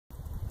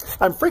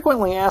I'm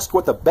frequently asked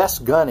what the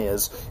best gun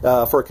is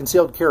for a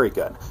concealed carry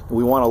gun. Do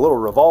we want a little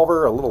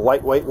revolver, a little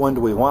lightweight one?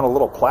 Do we want a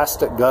little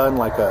plastic gun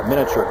like a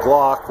miniature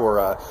Glock or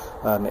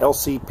an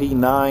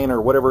LCP-9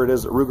 or whatever it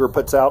is that Ruger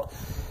puts out?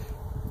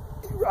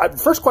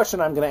 First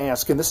question I'm going to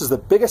ask, and this is the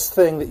biggest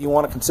thing that you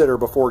want to consider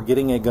before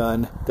getting a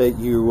gun that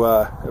you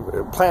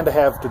plan to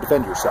have to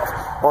defend yourself.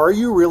 Are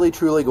you really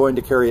truly going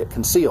to carry it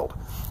concealed?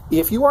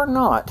 If you are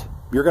not,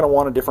 you're going to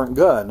want a different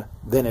gun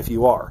than if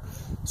you are.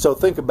 So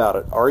think about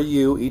it. Are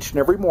you, each and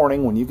every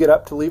morning when you get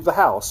up to leave the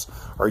house,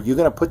 are you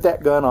going to put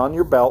that gun on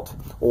your belt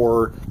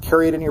or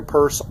carry it in your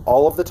purse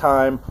all of the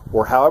time,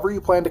 or however you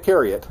plan to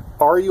carry it?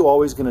 Are you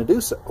always going to do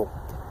so?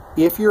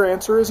 If your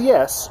answer is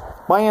yes,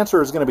 my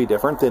answer is going to be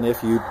different than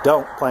if you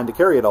don't plan to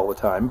carry it all the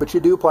time, but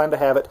you do plan to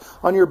have it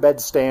on your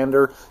bedstand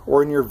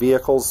or in your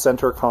vehicle's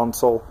center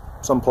console,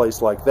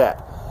 someplace like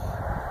that.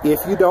 If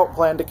you don't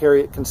plan to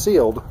carry it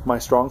concealed, my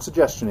strong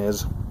suggestion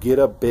is get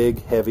a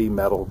big, heavy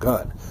metal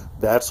gun.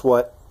 That's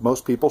what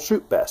most people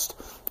shoot best.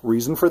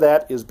 Reason for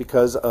that is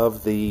because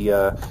of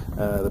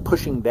the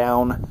pushing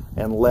down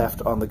and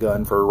left on the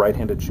gun for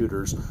right-handed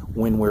shooters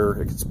when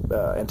we're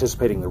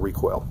anticipating the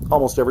recoil.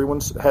 Almost everyone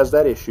has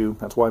that issue.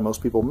 That's why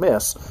most people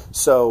miss.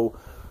 So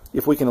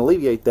if we can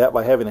alleviate that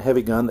by having a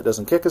heavy gun that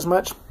doesn't kick as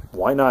much,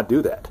 why not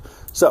do that?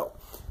 So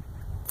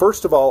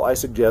first of all, I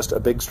suggest a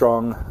big,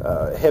 strong,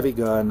 heavy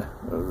gun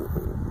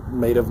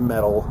made of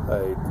metal,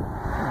 a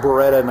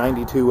Beretta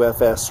 92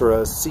 FS or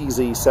a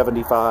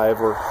CZ75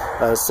 or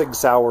a Sig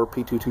Sauer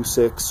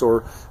P226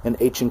 or an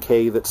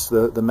H&K that's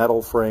the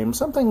metal frame,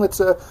 something that's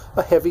a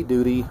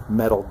heavy-duty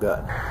metal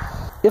gun.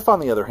 If, on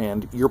the other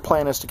hand, your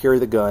plan is to carry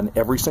the gun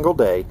every single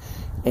day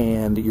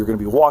and you're going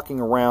to be walking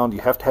around, you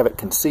have to have it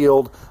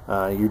concealed,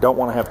 you don't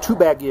want to have too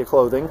baggy of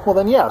clothing, well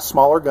then yeah, a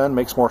smaller gun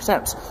makes more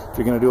sense. If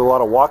you're going to do a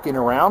lot of walking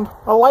around,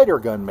 a lighter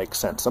gun makes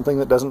sense, something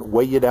that doesn't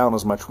weigh you down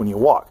as much when you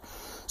walk.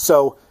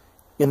 So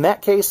in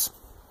that case,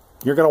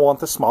 you're going to want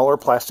the smaller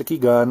plasticky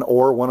gun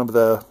or one of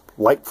the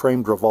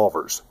light-framed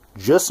revolvers.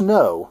 Just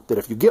know that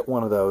if you get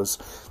one of those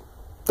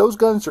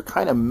guns are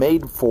kind of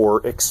made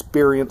for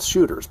experienced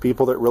shooters,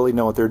 people that really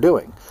know what they're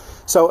doing.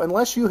 So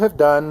unless you have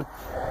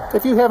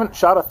if you haven't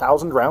shot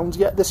 1,000 rounds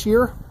yet this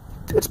year,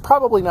 it's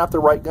probably not the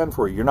right gun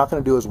for you. You're not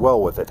going to do as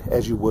well with it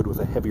as you would with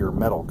a heavier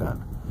metal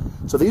gun.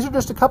 So these are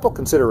just a couple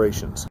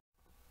considerations.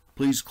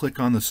 Please click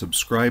on the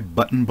subscribe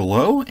button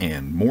below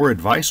and more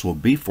advice will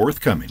be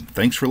forthcoming.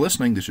 Thanks for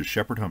listening. This is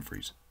Shepard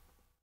Humphreys.